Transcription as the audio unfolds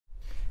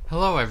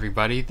Hello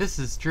everybody, this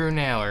is Drew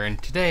Naylor,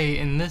 and today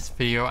in this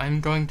video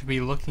I'm going to be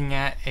looking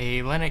at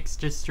a Linux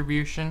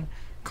distribution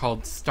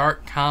called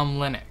StartCOM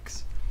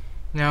Linux.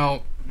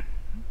 Now,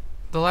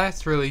 the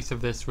last release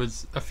of this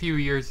was a few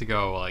years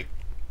ago, like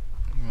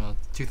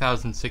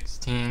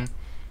 2016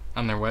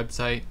 on their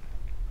website. It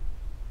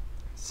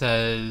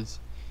says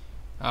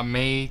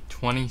May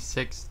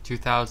 26,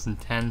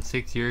 2010,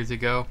 6 years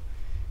ago.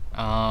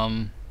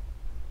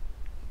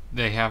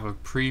 They have a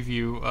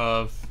preview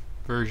of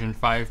version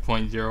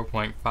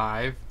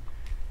 5.0.5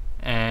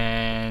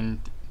 and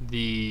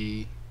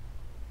the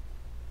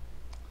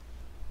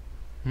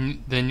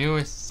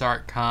newest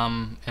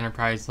StartCOM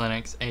Enterprise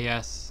Linux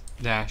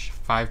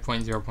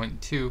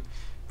AS-5.0.2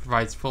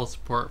 provides full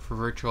support for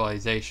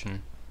virtualization.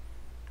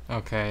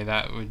 Okay,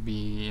 that would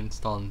be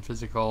installed in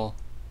physical.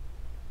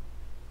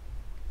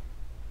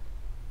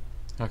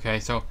 Okay,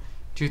 so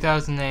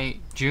 2008,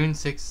 June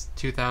 6,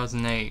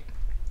 2008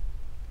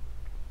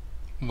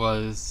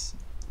 was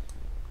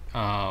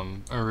a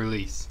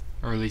release.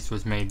 A release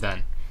was made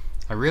then.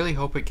 I really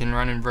hope it can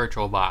run in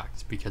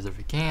VirtualBox, because if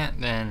it can't,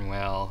 then,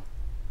 well,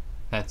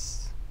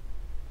 that's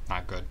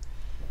not good.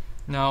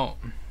 Now,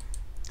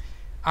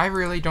 I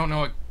really don't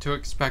know what to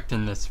expect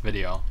in this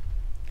video.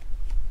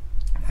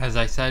 As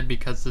I said,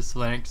 because this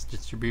Linux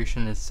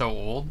distribution is so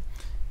old,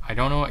 I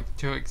don't know what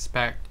to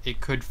expect.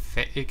 It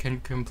can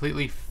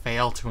completely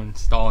fail to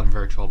install in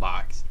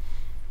VirtualBox.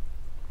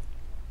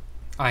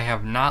 I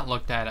have not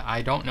looked at it.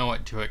 I don't know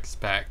what to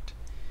expect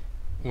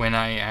when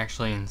I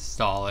actually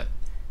install it.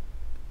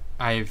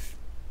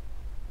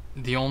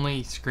 The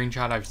only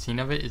screenshot I've seen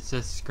of it is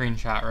this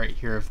screenshot right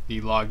here of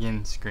the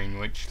login screen,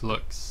 which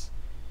looks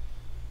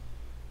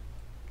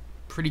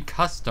pretty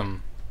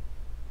custom.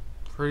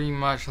 Pretty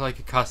much like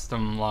a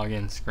custom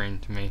login screen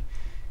to me.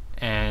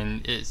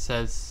 And it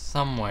says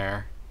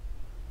somewhere,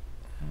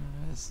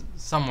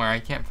 I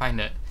can't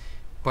find it,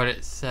 but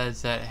it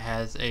says that it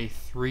has a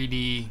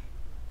 3D,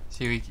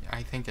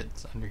 I think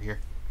it's under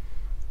here.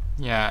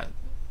 Yeah.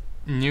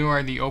 New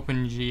are the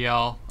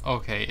OpenGL.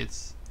 Okay,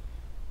 it's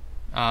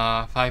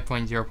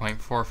 5.0.4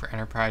 for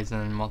Enterprise,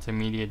 and then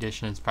Multimedia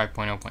Edition is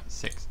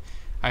 5.0.6.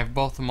 I have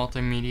both the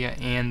Multimedia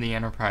and the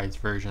Enterprise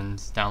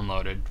versions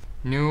downloaded.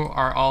 New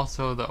are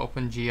also the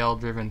OpenGL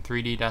driven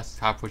 3D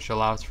desktop, which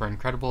allows for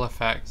incredible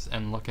effects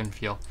and look and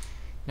feel.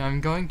 Now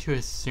I'm going to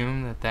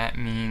assume that that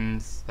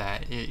means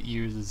that it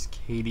uses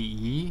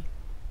KDE,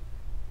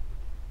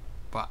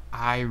 but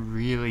I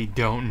really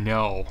don't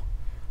know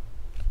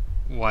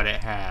what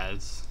it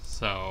has.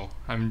 So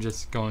I'm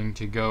just going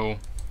to go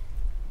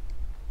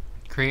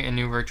create a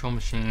new virtual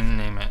machine,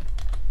 name it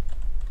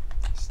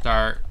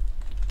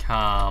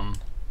StartCOM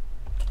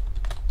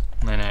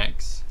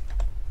Linux.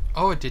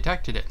 Oh, it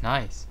detected it.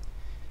 Nice.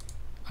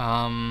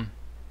 I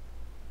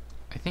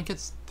think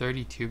it's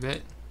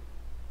 32-bit.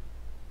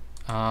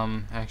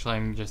 Actually,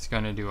 I'm just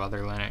going to do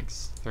other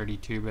Linux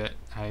 32-bit.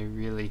 I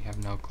really have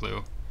no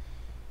clue.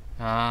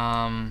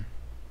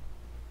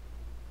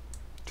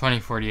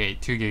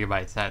 2048, 2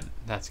 gigabytes.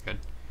 That's good.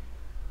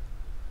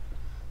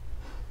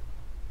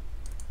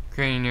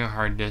 Create a new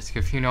hard disk.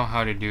 If you know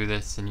how to do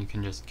this, then you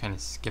can just kind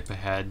of skip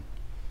ahead.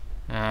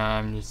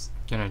 I'm just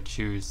gonna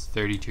choose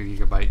 32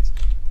 gigabytes.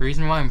 The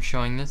reason why I'm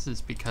showing this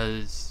is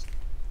because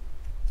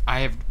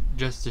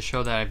just to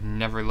show that I've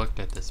never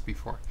looked at this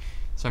before.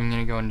 So I'm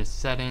gonna go into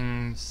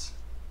settings.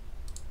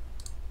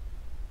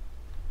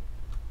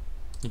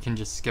 You can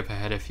just skip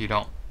ahead if you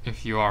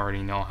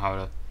already know how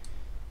to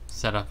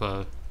set up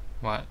a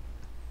what?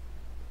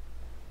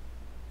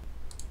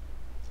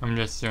 I'm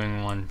just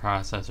doing one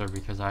processor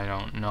because I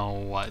don't know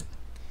what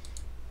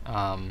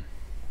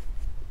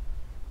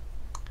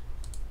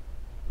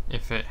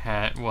if it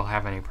will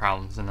have any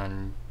problems, and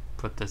then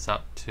put this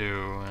up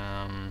to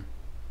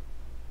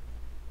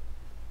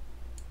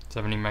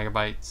 70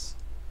 megabytes.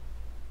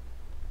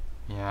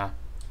 Yeah.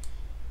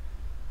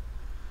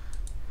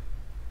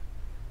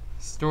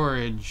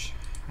 Storage,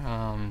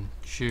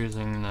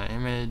 choosing the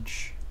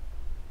image.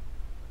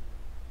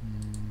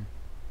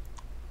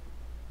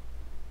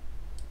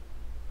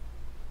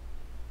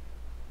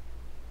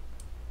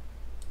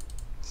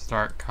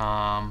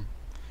 StartCOM.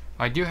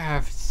 I do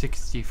have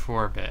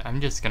 64-bit.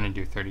 I'm just gonna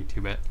do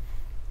 32-bit.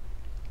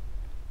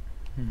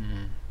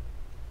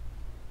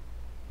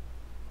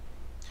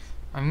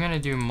 I'm gonna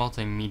do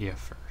multimedia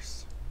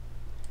first.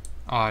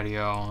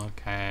 Audio,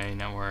 okay,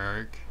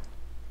 network.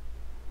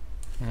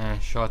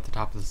 And show at the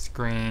top of the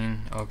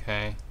screen,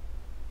 okay.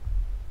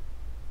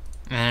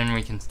 And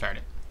we can start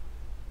it.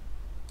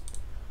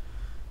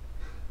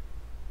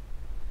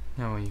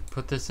 Now we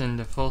put this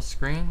into full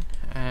screen,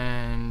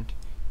 and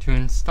to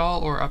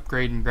install or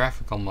upgrade in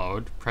graphical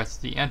mode, press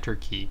the Enter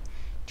key.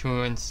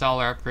 To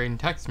install or upgrade in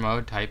text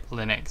mode, type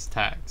Linux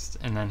text,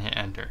 and then hit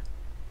Enter.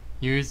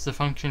 Use the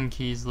function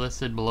keys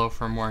listed below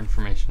for more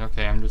information.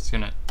 Okay, I'm just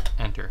gonna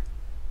Enter.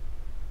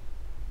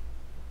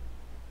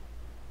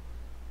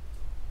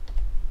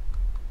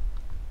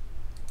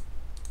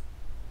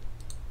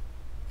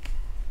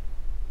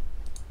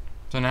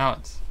 So now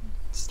it's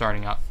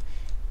starting up.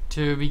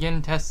 To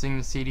begin testing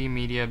the CD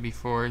media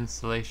before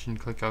installation,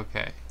 click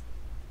OK.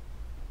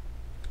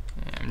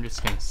 I'm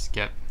just going to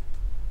skip.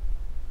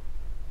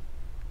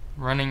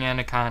 Running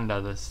Anaconda,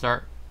 the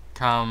StartCOM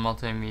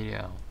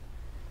multimedia.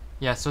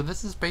 Yeah, so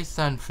this is based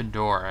on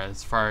Fedora,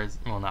 as far as,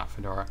 well, not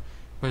Fedora,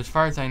 but as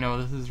far as I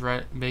know, this is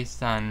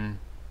based on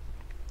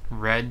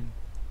Red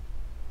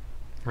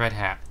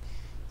Hat.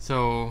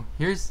 So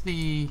here's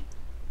the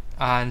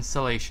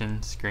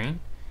installation screen.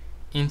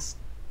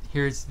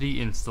 Here's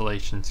the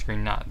installation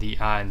screen, not the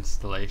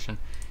installation.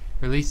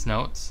 Release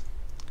notes.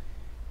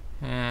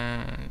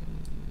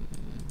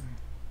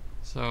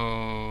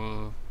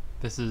 So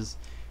this is,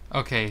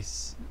 okay,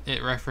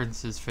 it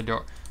references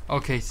Fedora.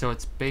 Okay, so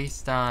it's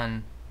based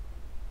on,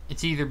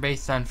 it's either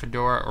based on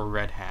Fedora or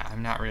Red Hat.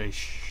 I'm not really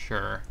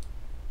sure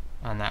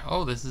on that.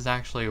 Oh, this is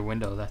actually a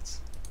window.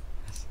 That's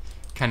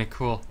kind of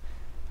cool.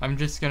 I'm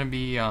just gonna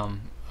be oh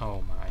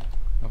my,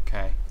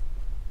 okay.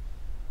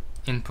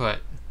 Input,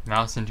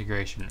 mouse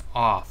integration,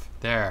 off,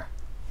 there.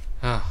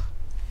 Ugh.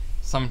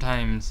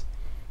 Sometimes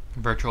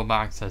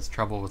VirtualBox has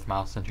trouble with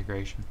mouse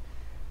integration.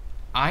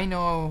 I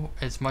know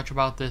as much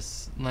about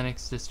this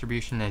Linux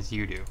distribution as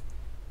you do.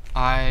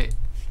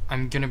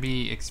 I'm gonna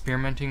be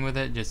experimenting with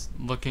it, just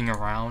looking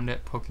around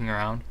it, poking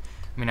around.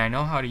 I mean, I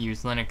know how to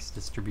use Linux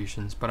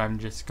distributions, but I'm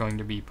just going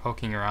to be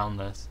poking around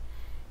this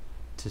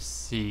to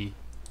see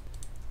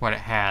what it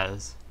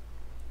has.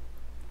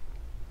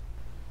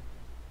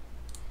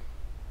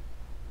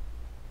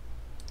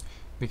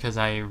 Because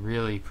I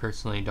really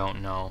personally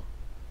don't know.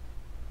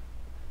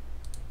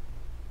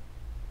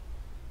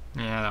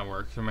 Yeah, that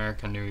works.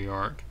 America, New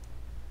York.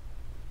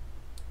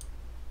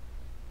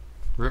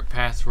 Root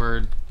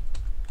password.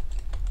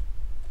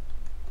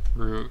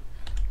 Root.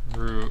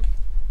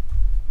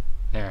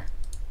 There.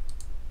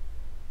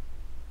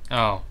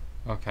 Oh,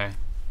 okay.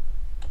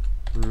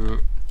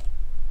 Root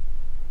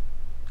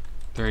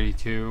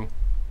 32.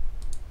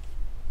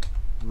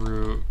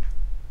 Root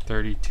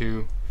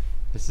 32.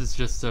 This is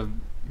just a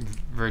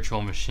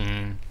virtual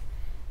machine,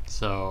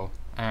 so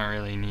I don't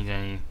really need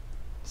any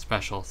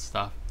special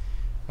stuff.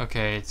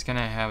 Okay, it's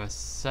gonna have a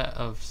set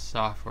of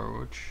software,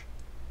 which,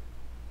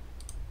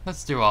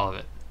 let's do all of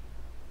it.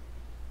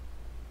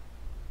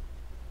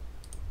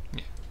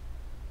 Yeah.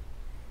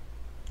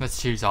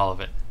 Let's choose all of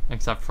it,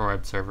 except for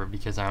web server,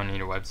 because I don't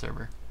need a web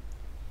server.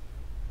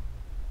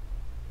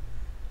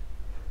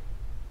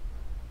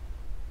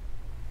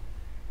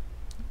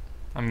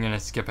 I'm gonna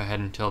skip ahead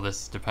until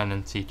this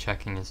dependency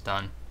checking is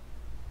done.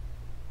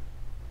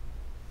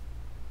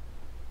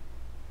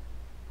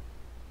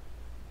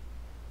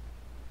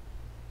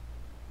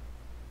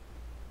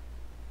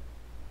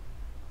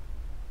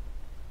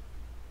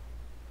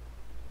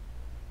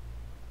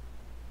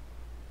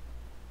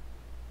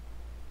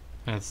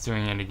 And it's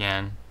doing it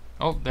again.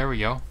 Oh, there we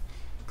go.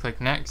 Click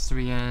next to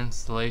begin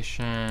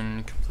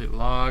installation. Complete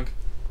log.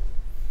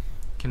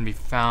 Can be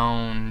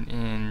found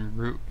in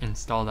root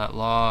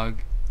install.log.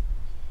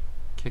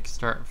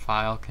 Kickstart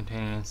file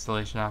containing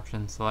installation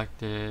options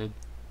selected.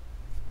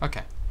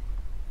 Okay.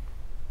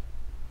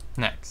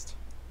 Next.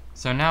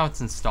 So now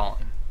it's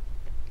installing.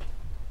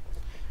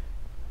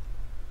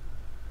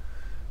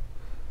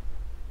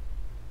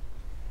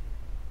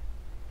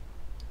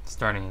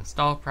 Starting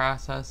install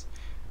process.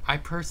 I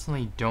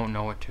personally don't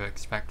know what to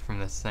expect from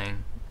this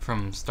thing,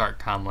 from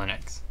StartCOM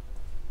Linux.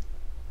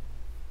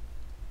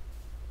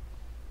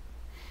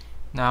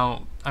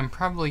 Now, I'm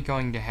probably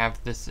going to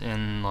have this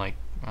in, like,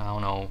 I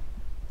don't know,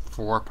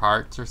 4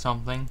 parts or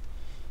something.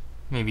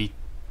 Maybe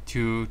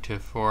 2 to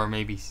 4,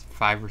 maybe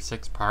 5 or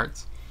 6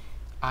 parts.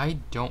 I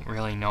don't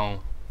really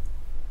know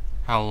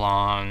how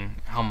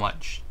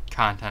much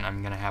content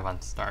I'm going to have on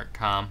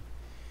StartCOM.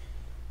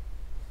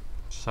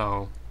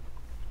 So,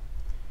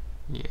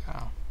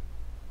 yeah.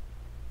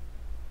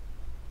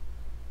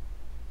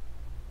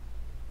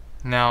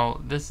 Now,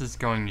 this is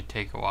going to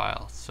take a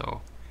while, so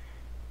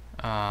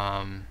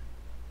I'm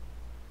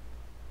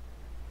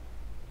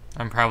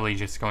probably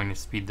just going to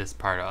speed this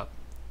part up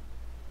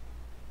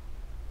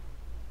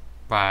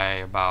by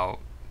about,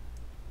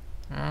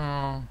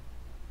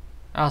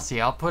 I'll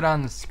see, I'll put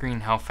on the screen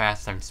how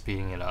fast I'm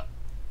speeding it up.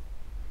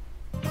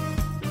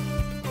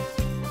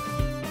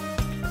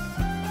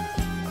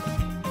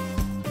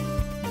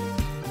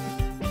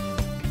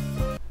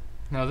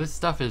 Now this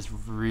stuff is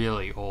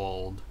really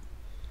old.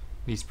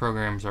 These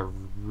programs are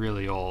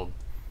really old,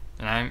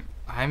 and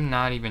I'm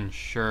not even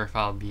sure if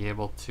I'll be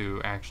able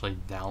to actually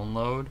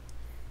download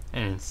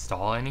and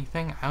install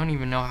anything. I don't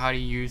even know how to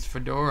use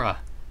Fedora,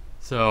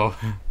 so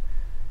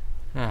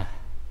I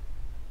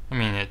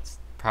mean, it's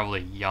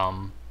probably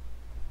yum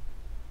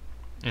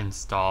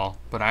install,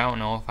 but I don't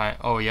know if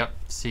oh yep,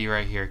 see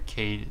right here,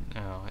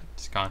 oh,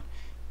 it's gone.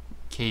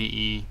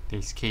 KDE,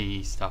 there's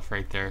KDE stuff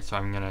right there, so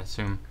I'm gonna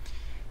assume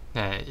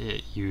that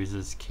it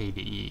uses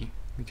KDE.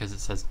 Because it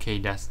says K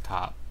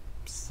desktop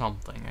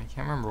something. I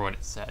can't remember what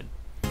it said.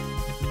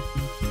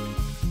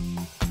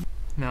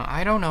 Now,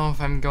 I don't know if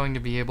I'm going to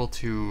be able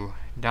to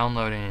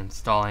download and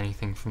install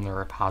anything from the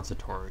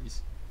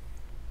repositories.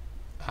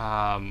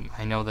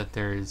 I know that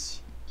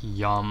there's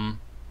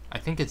yum I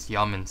think it's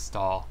yum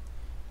install.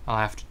 I'll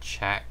have to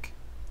check.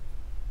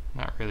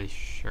 Not really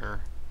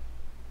sure.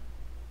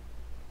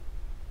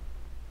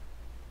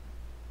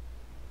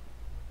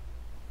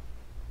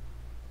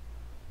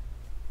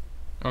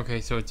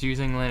 Okay, so it's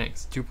using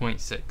Linux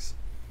 2.6.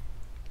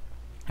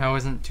 I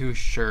wasn't too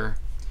sure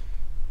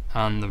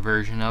on the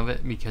version of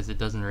it because it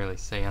doesn't really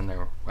say on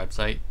their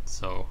website,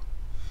 so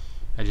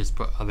I just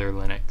put other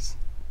Linux.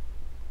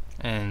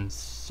 And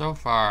so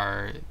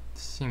far, it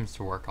seems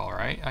to work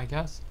alright, I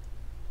guess.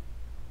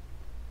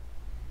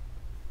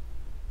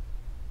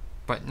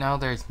 But now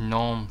there's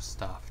GNOME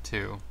stuff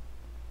too.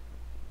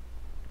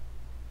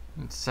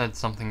 It said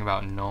something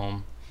about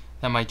GNOME.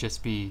 That might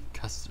just be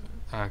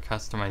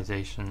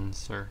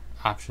customizations or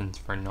options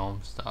for GNOME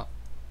stuff.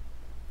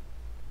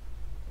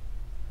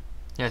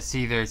 Yeah,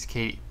 see, there's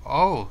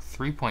oh,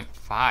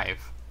 3.5.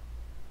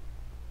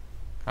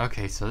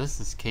 Okay, so this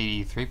is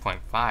KDE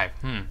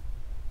 3.5.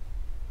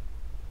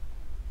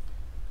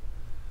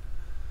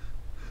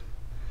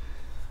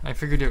 I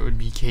figured it would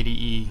be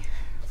KDE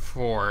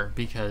 4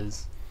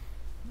 because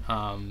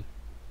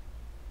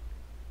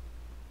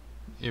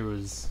it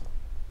was,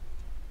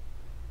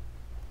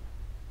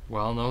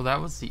 well, no,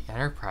 that was the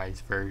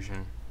enterprise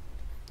version.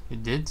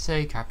 It did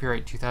say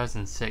copyright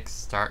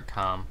 2006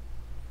 StartCOM.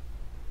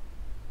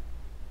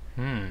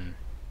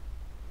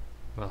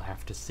 We'll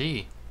have to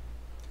see.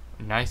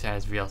 Nice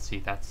as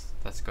VLC. That's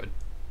good.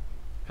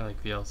 I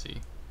like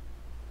VLC.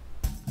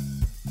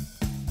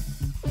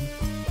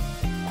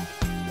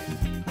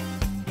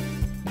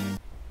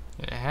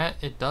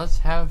 It does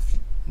have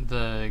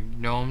the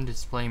GNOME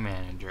Display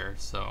Manager,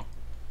 so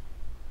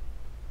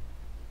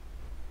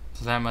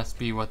that must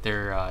be what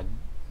their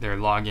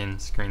login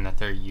screen that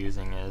they're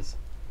using is.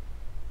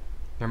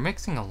 They're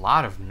mixing a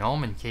lot of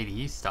GNOME and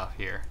KDE stuff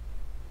here.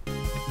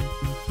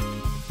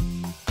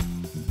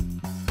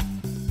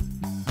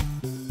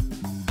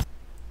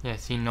 Yeah,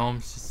 see,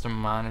 GNOME System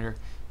Monitor.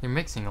 They're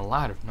mixing a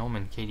lot of GNOME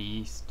and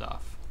KDE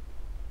stuff.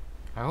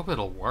 I hope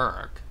it'll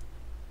work.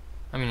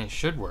 I mean, it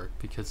should work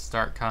because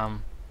StartCOM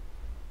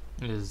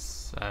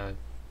is a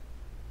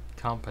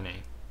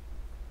company.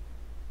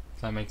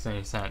 If that makes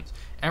any sense.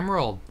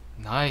 Emerald.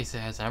 Nice, it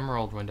has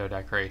Emerald window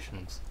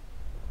decorations.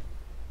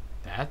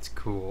 That's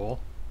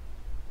cool.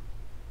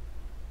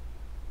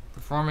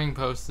 Performing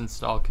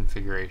post-install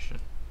configuration.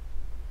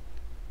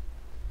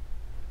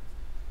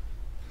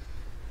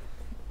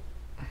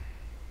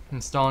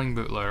 Installing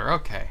bootloader.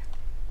 Okay.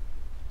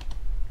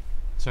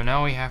 So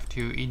now we have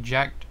to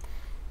eject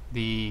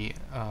the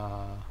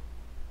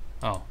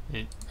oh,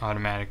 it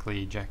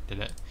automatically ejected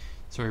it.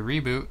 So we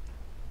reboot.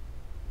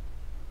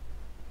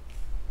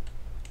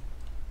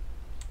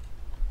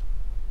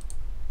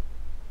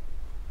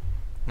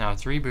 Now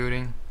it's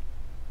rebooting.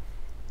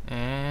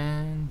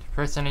 And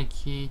press any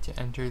key to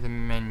enter the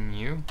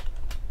menu.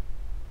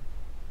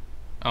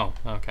 Oh,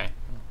 okay.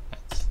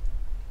 That's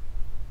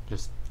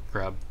just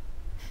grub.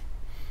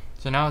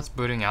 So now it's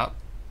booting up.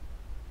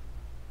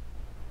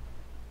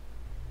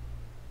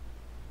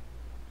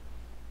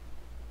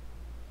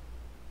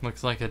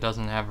 Looks like it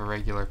doesn't have a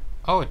regular...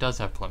 Oh, it does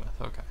have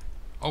Plymouth. Okay.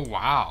 Oh,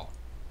 wow.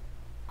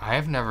 I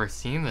have never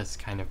seen this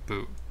kind of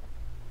boot.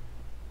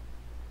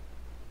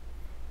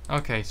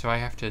 Okay, so I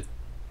have to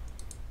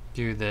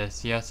do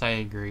this. Yes, I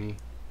agree.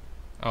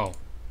 Oh,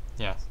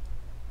 yes.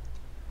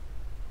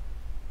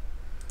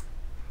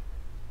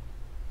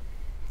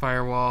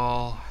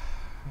 Firewall.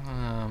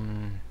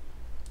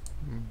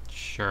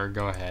 Sure,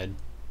 go ahead.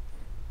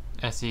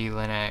 SE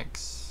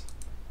Linux.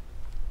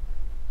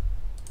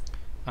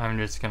 I'm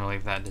just gonna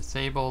leave that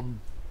disabled.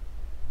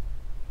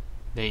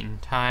 Date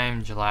and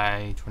time,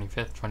 July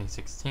 25th,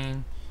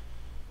 2016.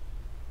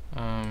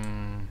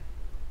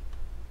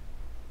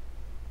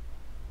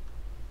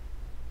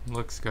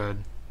 Looks good.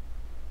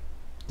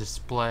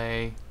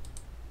 Display.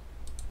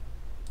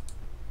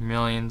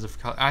 Millions of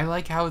colors. I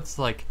like how it's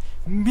like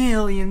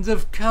millions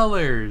of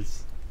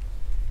colors.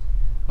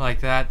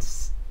 Like,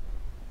 that's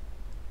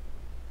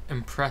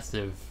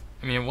impressive.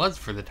 I mean, it was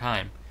for the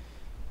time,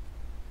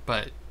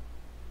 but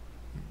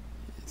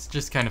it's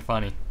just kind of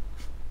funny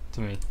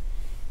to me.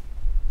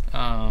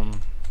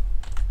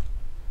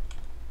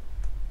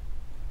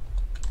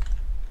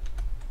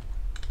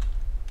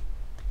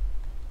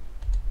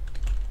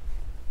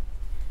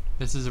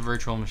 This is a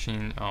virtual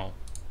machine. Oh.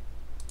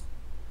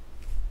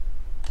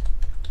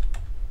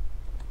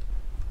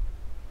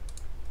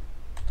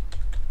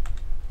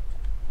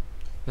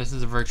 This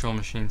is a virtual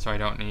machine, so I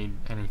don't need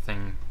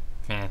anything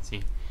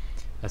fancy.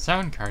 A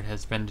sound card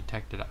has been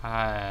detected.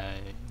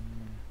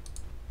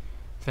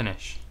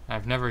 Finish.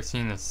 I've never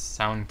seen this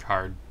sound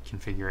card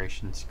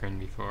configuration screen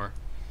before.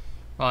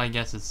 Well, I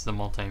guess it's the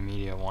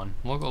multimedia one.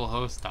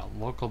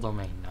 Localhost.local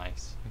domain.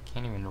 Nice. I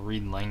can't even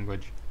read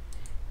language.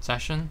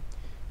 Session.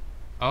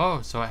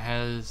 Oh, so it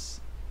has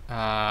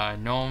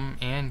GNOME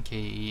and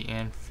KDE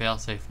and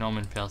failsafe GNOME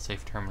and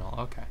failsafe terminal.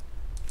 Okay.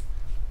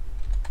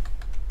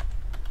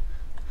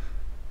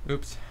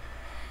 Oops.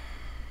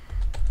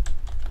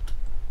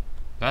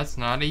 That's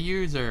not a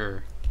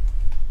user.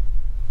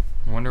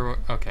 I wonder what...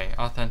 Okay,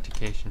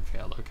 authentication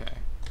failed. Okay.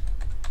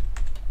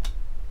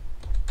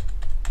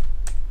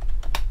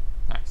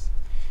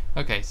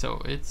 Okay,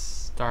 so it's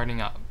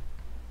starting up.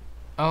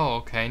 Oh,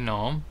 okay,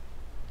 GNOME.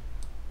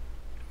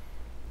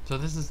 So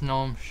this is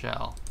GNOME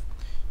shell.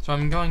 So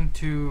I'm going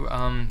to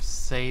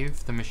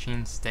save the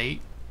machine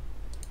state,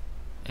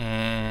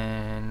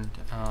 and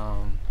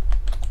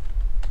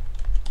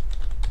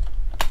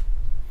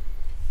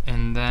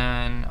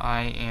then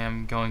I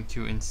am going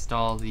to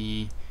install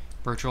the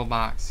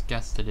VirtualBox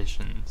guest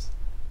editions.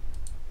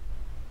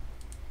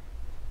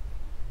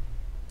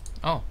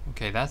 Oh,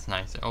 okay, that's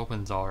nice. It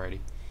opens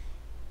already.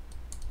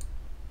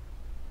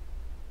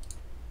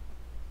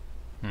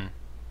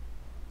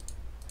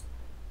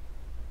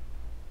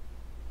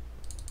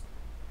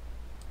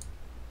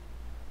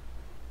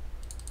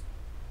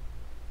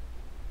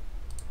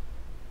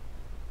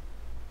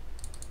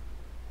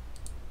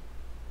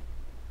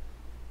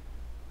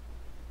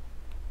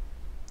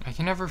 I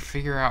can never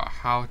figure out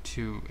how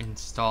to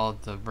install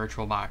the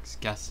VirtualBox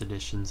guest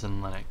editions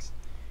in Linux.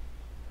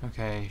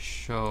 Okay,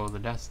 show the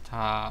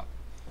desktop.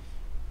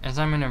 As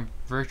I'm in a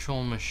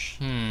virtual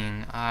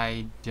machine,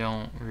 I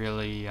don't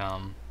really,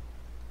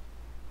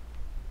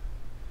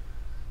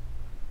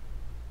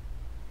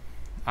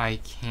 I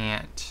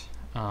can't,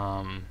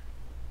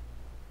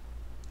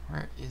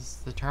 where is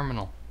the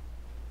terminal?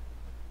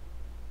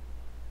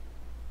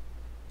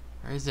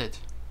 Where is it?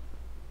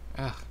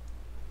 Ugh.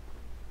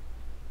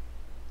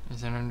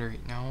 Is it under,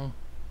 no?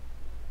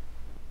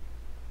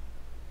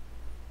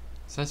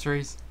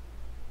 Accessories?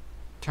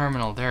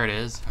 Terminal, there it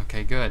is.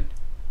 Okay, good.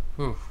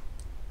 Whew.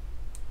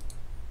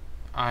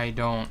 I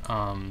don't,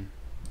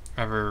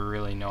 ever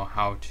really know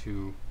how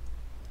to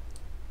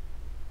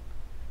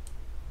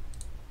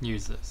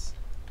use this.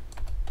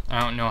 I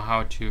don't know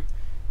how to,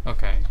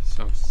 okay,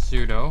 so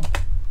sudo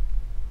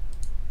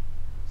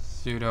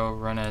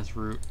run as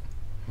root.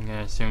 I'm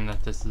gonna assume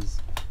that this is,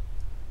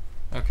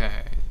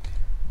 okay.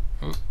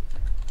 Oop.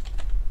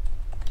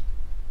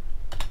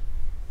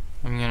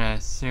 I'm gonna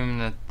assume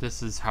that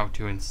this is how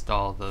to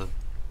install the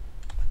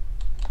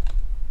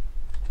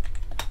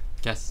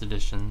guest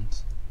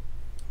editions.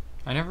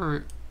 I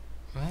never,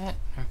 what?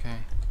 Okay.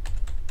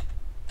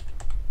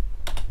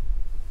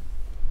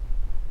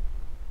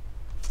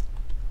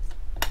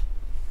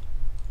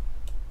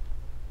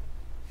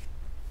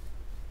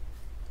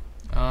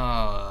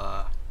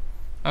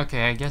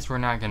 Okay, I guess we're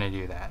not gonna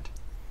do that.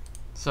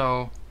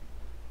 So,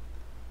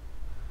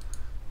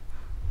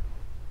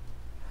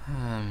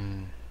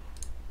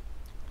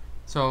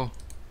 so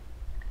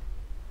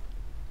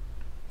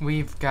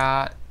we've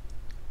got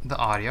the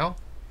audio,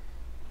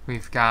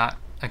 we've got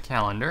a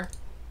calendar.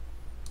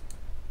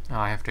 Oh,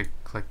 I have to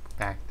click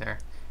back there.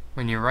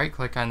 When you right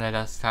click on the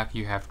desktop,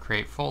 you have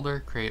create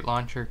folder, create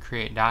launcher,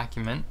 create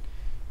document,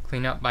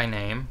 clean up by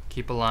name,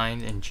 keep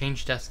aligned, and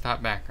change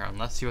desktop background.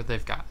 Let's see what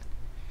they've got.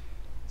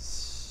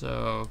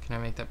 So, can I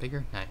make that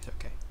bigger? Nice,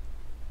 okay.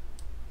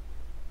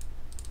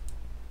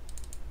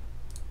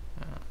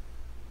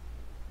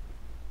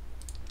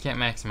 Can't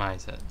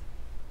maximize it.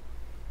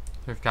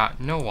 We've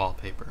got no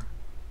wallpaper.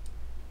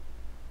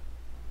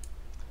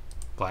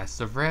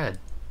 Blast of red.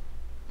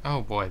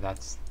 Oh boy,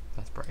 that's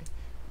bright.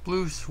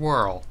 Blue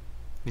swirl.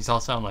 These all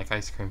sound like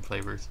ice cream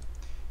flavors.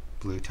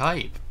 Blue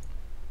type.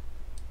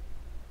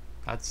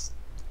 That's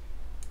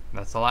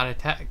a lot of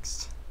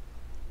text.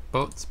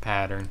 Boats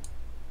pattern.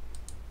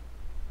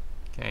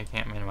 Okay, I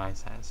can't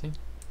minimize that, see?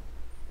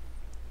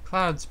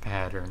 Clouds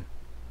pattern.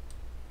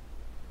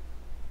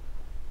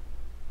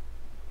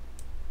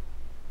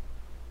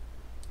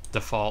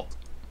 Default.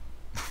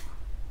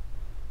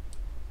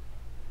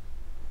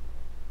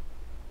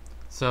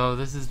 So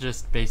this is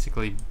just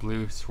basically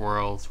blue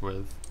swirls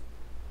with,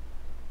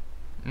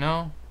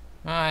 no,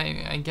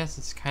 I guess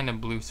it's kind of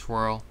blue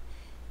swirl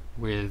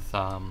with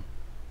an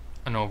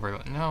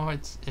overlay. No,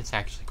 it's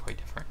actually quite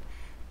different.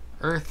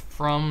 Earth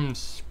from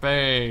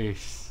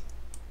space.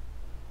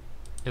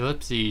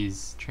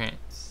 Ellipses,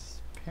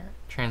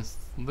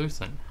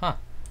 translucent, huh?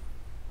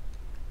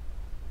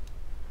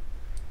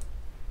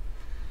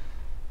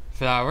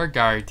 Flower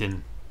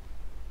garden.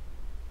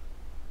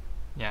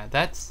 Yeah,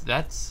 that's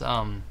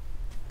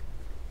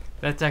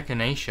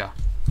echinacea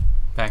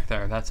back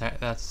there. That's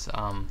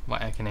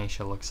what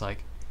echinacea looks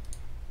like.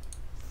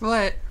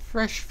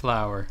 Fresh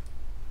flower.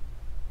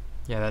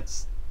 Yeah,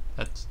 that's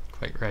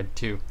quite red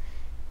too.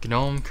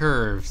 GNOME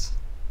curves.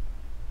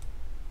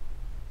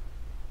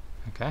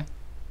 Okay.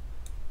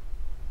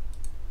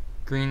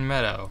 Green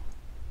meadow.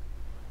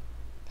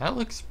 That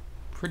looks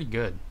pretty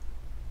good.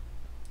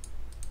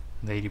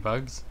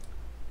 Ladybugs.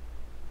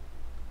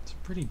 It's a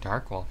pretty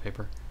dark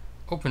wallpaper.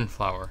 Open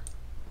flower.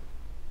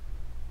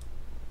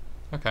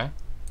 Okay.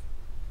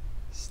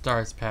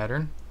 Stars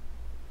pattern.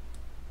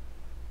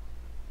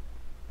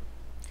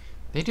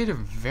 They did a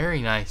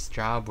very nice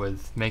job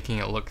with making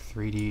it look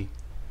 3D.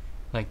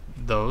 Like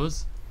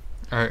those,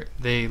 or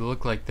they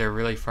look like they're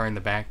really far in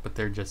the back, but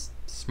they're just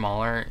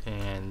smaller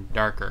and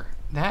darker.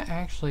 That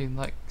actually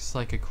looks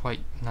like a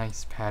quite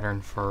nice pattern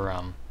for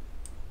I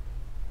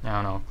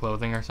don't know,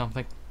 clothing or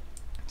something.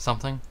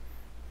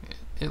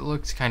 It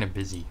looks kind of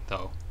busy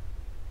though,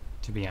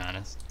 to be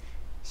honest.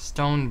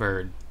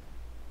 Stonebird.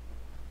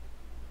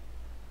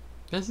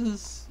 this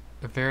is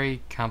a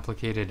very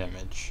complicated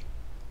image.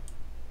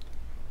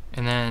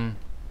 And then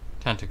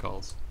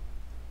tentacles.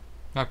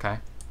 Okay.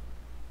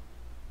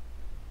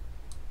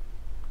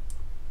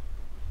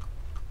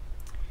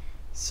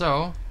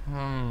 So,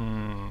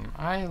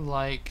 I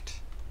liked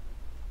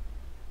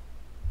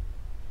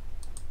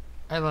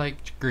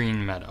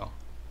green meadow.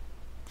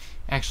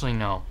 Actually,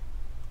 no.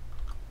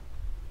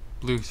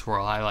 Blue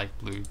swirl. I liked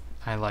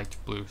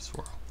blue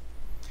swirl.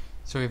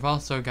 So we've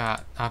also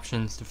got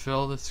options to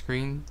fill the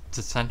screen,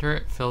 to center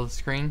it, fill the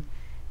screen,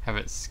 have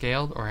it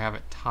scaled, or have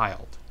it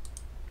tiled.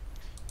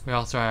 We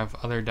also have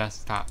other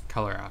desktop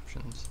color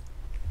options.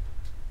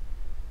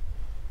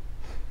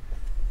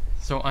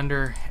 So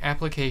under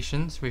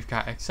applications, we've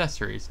got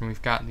accessories, and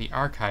we've got the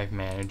archive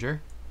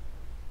manager,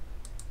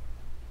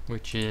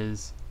 which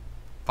is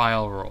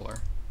file roller.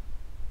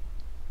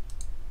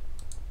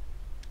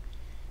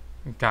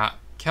 We've got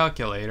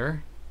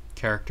calculator,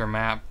 character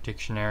map,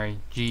 dictionary,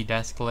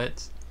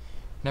 gdesklets.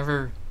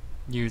 Never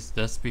used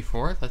this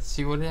before. Let's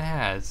see what it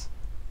has.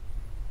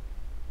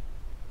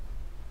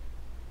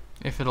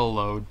 If it'll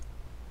load.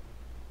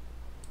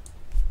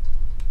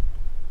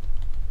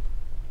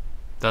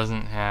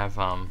 Doesn't have,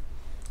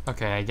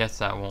 okay, I guess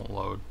that won't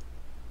load.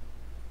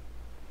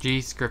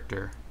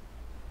 Gscripter.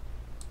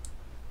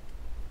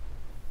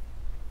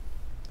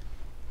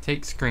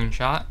 Take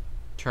screenshot,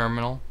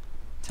 terminal,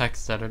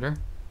 text editor.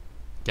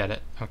 Get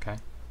it, okay.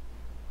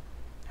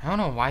 I don't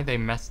know why they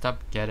messed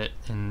up get it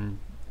in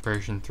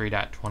version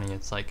 3.20.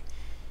 It's like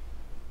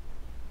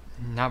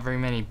not very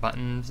many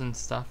buttons and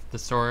stuff.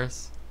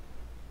 Thesaurus.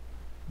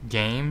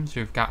 Games,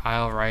 we've got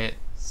I'll Write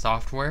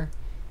software.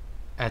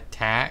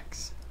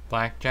 Attacks,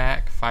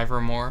 blackjack, 5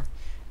 or more,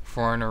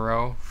 4 in a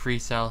row, free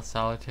cell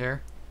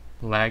solitaire,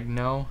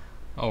 Lagno,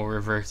 oh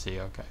reversey,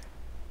 okay.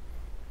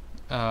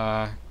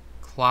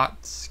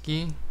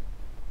 Klotsky,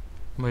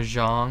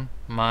 Mahjong,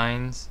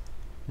 Mines,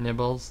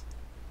 Nibbles,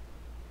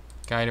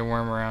 Guide a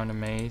Worm Around a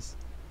Maze,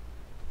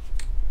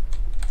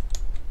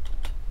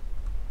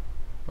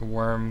 a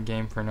Worm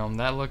Game for Gnome.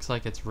 That looks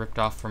like it's ripped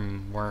off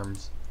from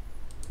Worms.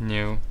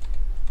 New.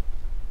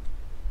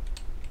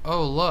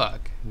 Oh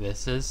look,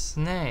 this is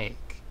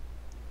Snake.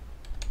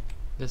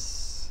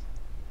 This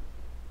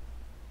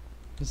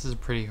is a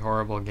pretty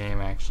horrible game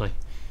actually.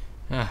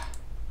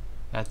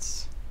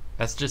 That's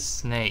just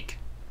Snake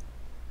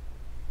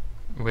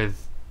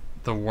with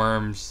the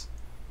Worms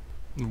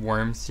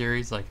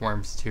series, like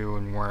Worms 2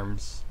 and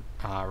Worms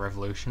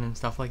Revolution and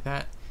stuff like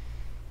that.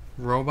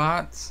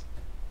 Robots.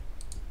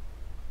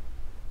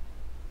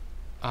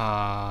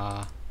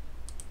 What?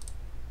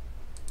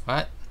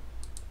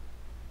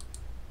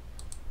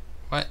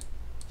 What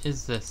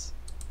is this?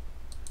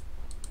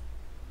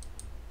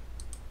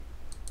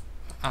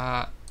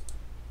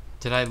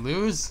 Did I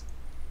lose?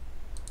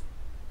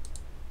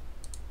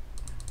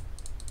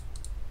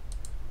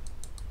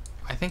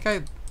 I think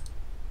I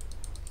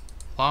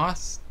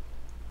lost.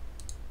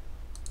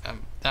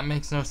 That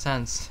makes no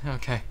sense.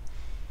 Okay.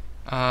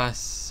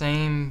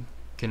 Same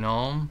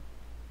GNOME.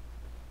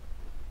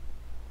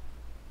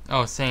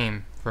 Oh,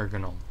 same for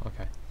GNOME.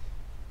 Okay.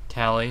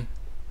 Tally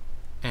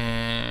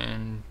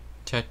and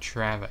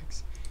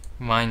Tetravix.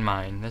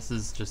 Mine. This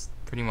is just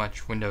pretty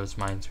much Windows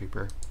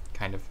Minesweeper,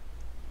 kind of.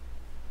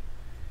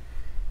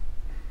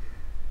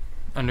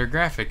 Under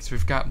graphics,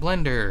 we've got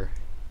Blender.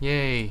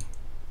 Yay.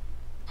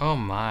 Oh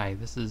my,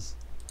 this is...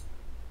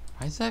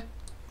 Why is that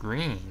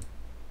green?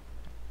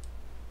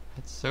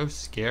 That's so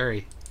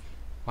scary.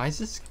 Why is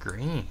this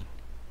green?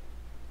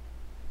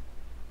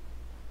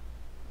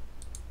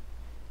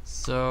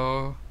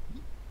 So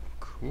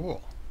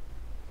cool.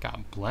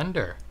 Got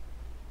Blender.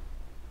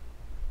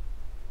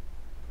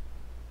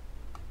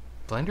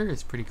 Blender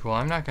is pretty cool.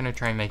 I'm not going to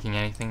try making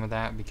anything with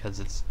that because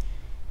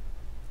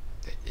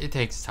it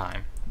takes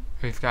time.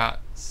 We've got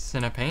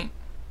Cinepaint.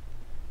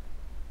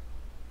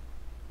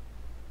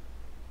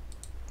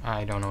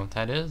 I don't know what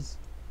that is.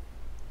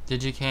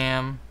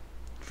 Digicam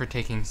for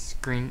taking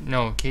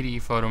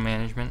KDE photo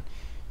management.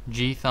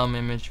 G-Thumb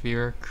image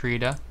viewer.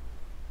 Krita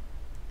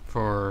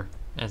for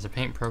as a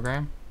paint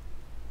program.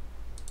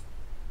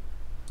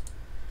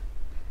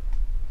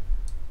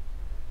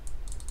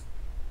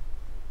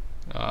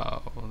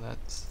 Oh,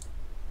 that's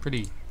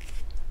pretty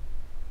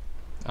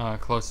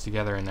close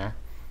together in there.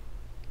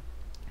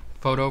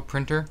 Photo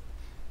printer,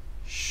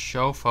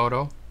 show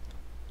photo,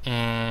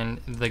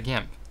 and the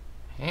GIMP.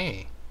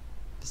 Hey,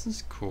 this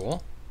is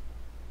cool.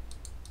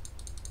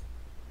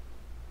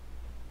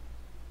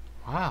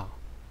 Wow.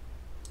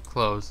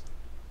 Close.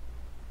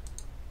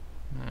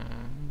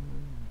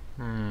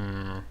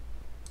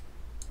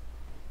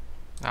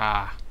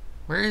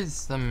 Where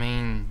is the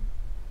main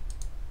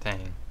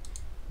thing?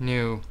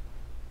 New.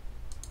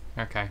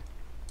 Okay.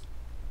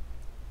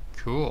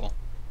 Cool.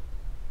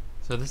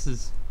 So this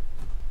is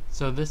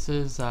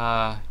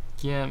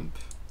GIMP.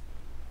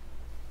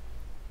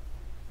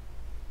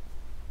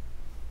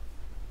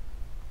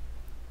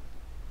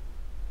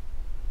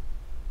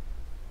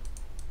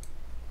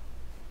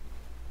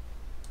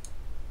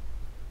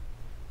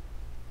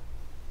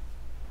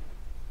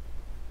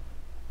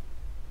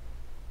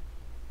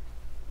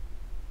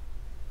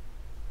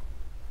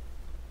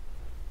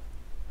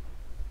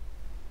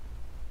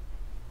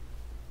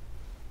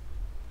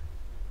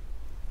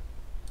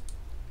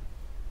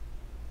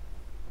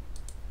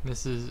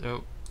 This is,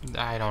 oh,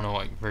 I don't know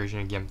what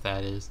version of GIMP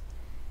that is.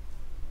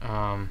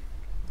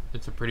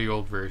 It's a pretty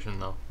old version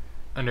though.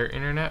 Under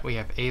Internet, we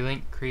have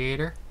A-Link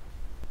Creator,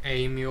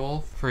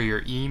 A-Mule for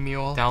your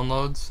E-Mule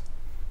downloads,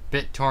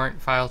 BitTorrent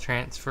file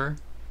transfer,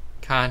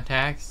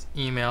 contacts,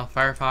 email,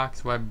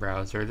 Firefox web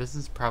browser. This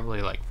is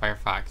probably like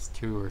Firefox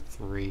 2 or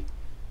 3.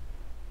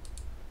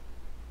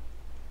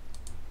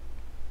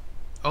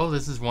 Oh,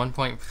 this is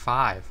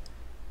 1.5.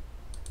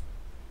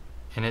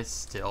 And it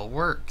still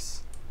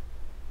works.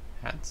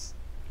 That's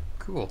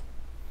cool.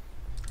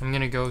 I'm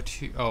gonna go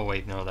to, oh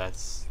wait, no,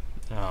 that's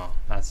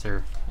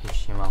their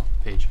HTML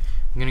page.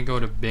 I'm gonna go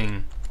to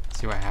Bing,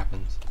 see what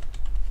happens.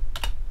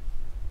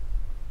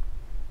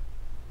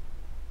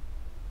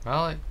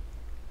 Well, it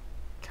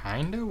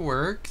kinda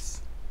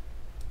works.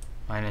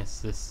 Minus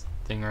this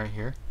thing right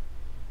here.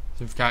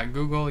 So we've got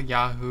Google,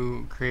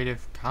 Yahoo,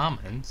 Creative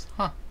Commons.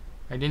 Huh.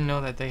 I didn't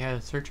know that they had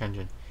a search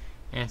engine.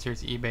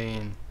 Answers, eBay,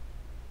 and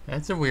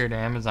that's a weird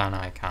Amazon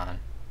icon.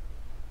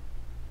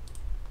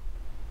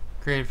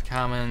 Creative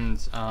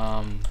Commons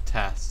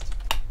test.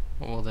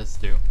 What will this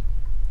do?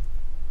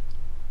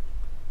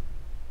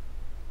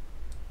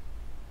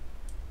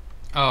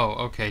 Oh,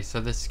 okay, so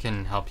this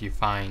can help you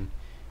find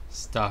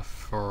stuff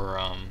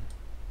for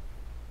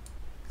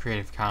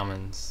Creative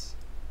Commons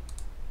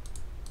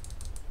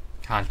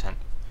content.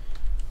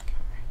 Okay.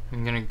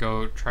 I'm gonna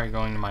try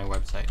going to my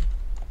website.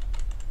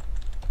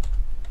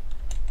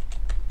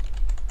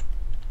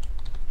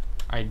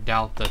 I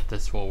doubt that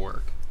this will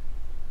work.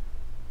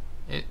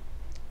 It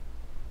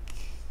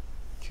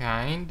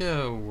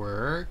kinda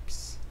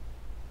works.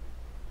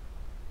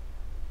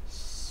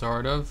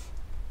 Sort of.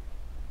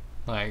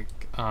 Like,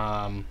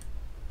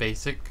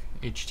 basic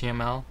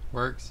HTML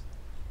works.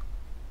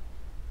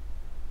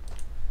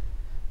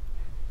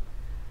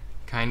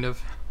 Kind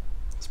of.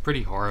 It's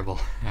pretty horrible,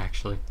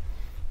 actually.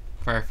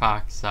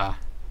 Firefox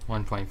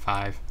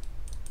 1.5.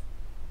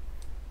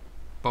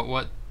 But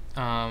what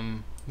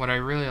I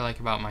really like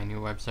about my new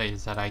website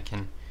is that I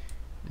can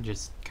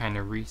just kind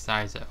of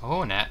resize it.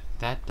 Oh, and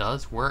that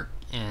does work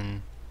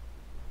in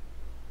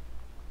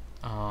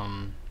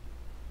Firefox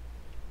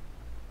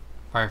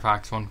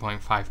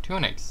 1.5 to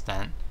an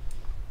extent.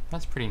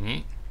 That's pretty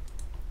neat.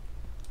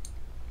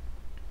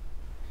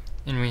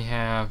 And we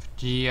have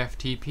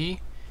GFTP,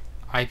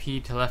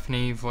 IP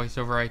telephony, voice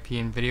over IP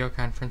and video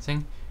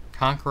conferencing,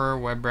 Conqueror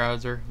web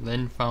browser,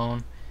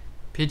 LinPhone,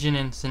 Pigeon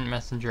Instant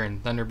Messenger,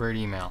 and Thunderbird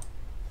email.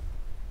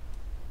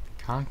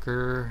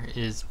 Conqueror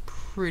is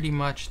pretty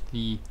much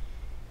the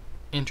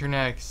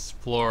Internet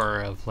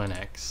Explorer of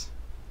Linux.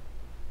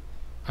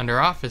 Under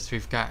Office,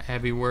 we've got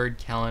Heavy Word,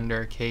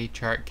 Calendar,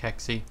 K-Chart,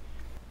 Kexi,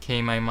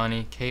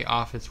 K-My-Money,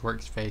 K-Office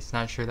Workspace.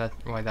 Not sure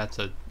why that's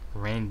a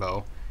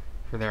rainbow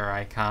for their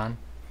icon.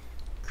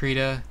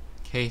 Krita,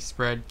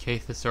 K-Spread,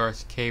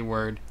 K-Thesaurus,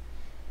 K-Word,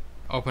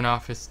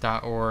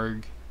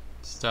 OpenOffice.org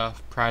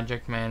stuff,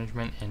 Project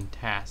Management, and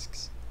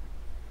Tasks.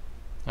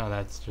 Oh,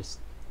 that's just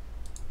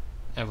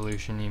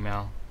Evolution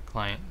email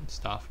client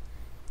stuff.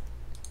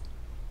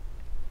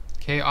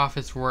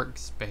 K-Office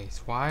Workspace.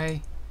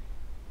 Why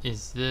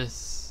is the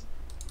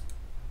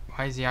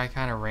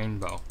icon a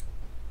rainbow?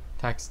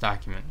 Text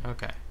document.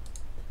 Okay.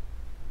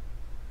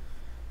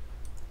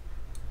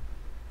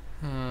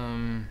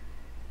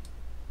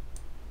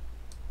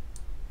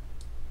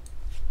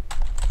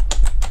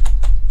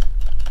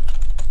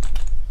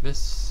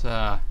 This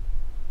doesn't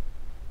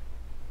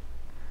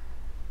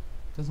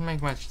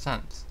make much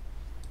sense.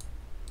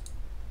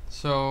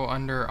 So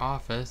under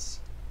Office,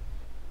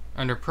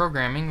 under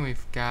Programming,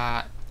 we've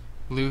got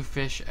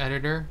Bluefish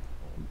Editor,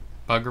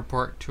 Bug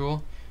Report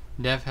Tool,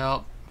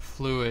 DevHelp,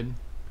 Fluid,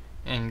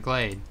 and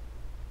Glade.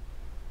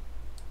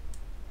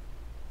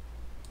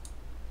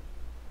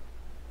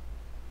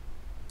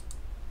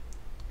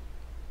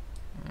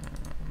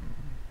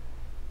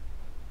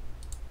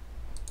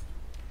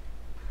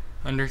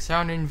 Under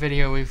Sound and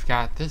Video, we've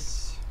got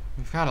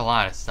a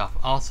lot of stuff.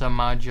 Also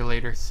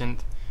Modulator,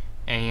 Synth,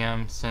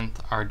 AM, Synth,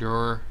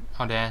 Ardor,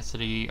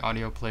 Audacity,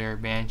 Audio Player,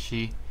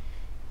 Banshee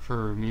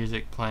for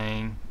music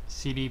playing,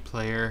 CD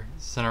Player,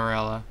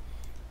 Cinderella,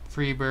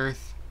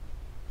 Freebirth,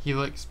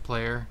 Helix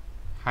Player,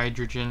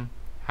 Hydrogen,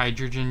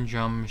 Hydrogen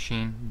Drum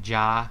Machine,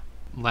 Ja,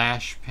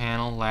 Lash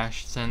Panel,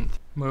 Lash Synth,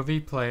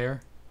 Movie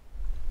Player,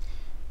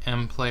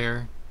 M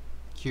Player,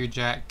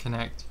 QJack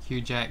Connect,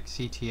 QJack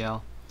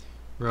CTL,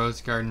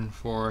 Rose Garden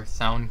 4,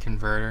 Sound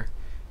Converter,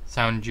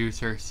 Sound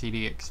Juicer,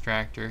 CD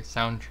Extractor,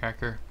 Sound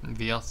Tracker,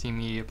 VLC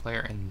Media Player,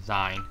 and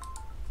Zine.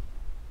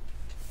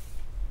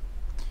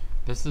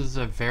 This is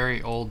a very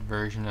old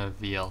version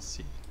of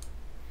VLC.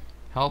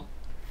 Help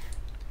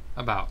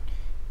about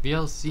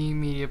VLC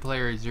Media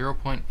Player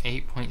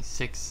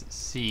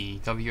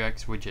 0.8.6c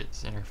WX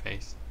Widgets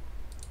interface.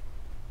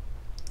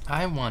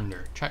 I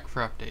wonder. Check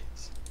for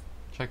updates.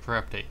 Check for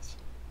updates.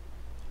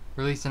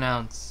 Release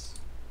announce.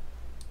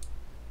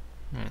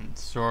 And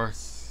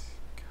source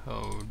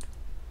code.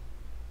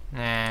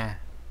 Nah.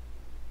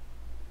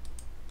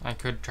 I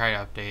could try to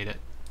update it.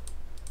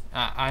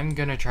 I'm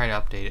gonna try to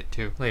update it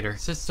too later.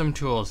 System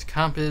tools,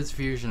 Compiz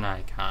Fusion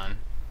icon.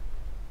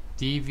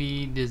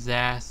 DV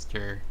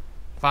disaster.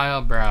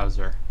 File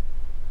browser.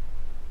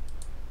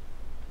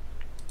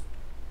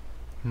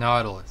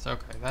 Nautilus.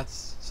 Okay,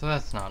 that's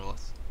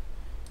Nautilus.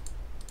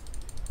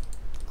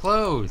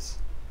 Close.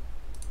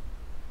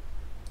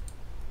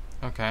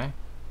 Okay.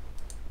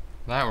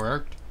 That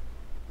worked.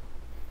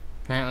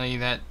 Apparently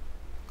that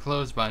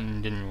close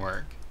button didn't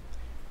work.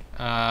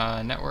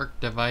 Network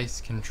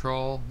device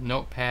control,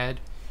 notepad,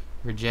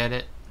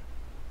 Regedit,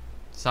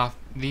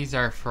 these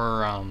are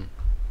for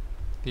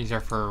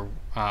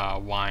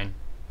wine.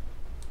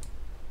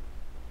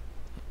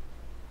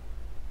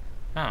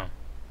 Oh.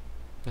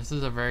 This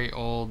is a very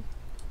old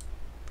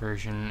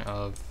version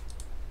of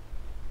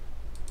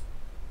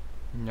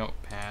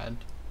Notepad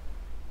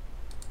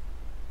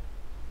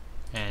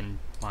and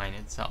Wine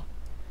itself.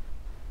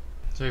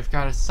 So we've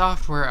got a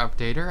software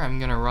updater. I'm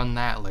gonna run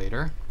that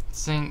later.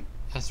 Sync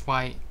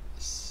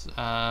Syncs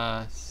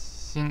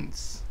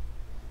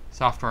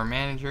Software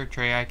Manager,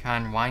 Tray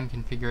Icon, Wine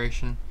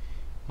Configuration,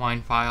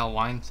 Wine File,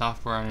 Wine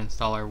Software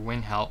Uninstaller,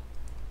 WinHelp,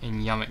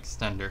 and Yum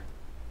Extender.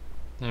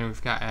 Then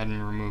we've got Add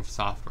and Remove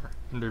Software.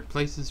 Under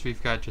Places,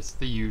 we've got just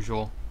the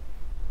usual.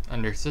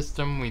 Under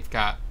System, we've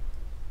got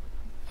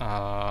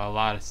a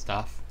lot of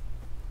stuff.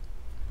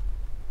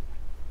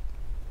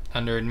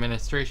 Under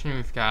Administration,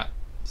 we've got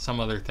some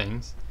other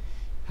things.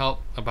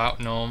 Help, About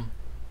GNOME.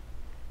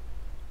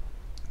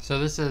 So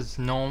this is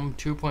GNOME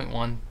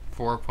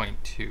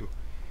 2.14.2.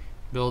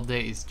 Build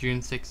date is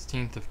June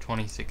 16th of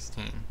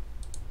 2016.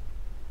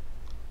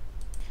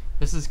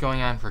 This is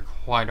going on for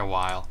quite a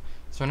while.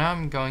 So now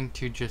I'm going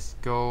to just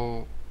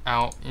go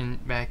out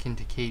back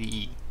into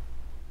KDE.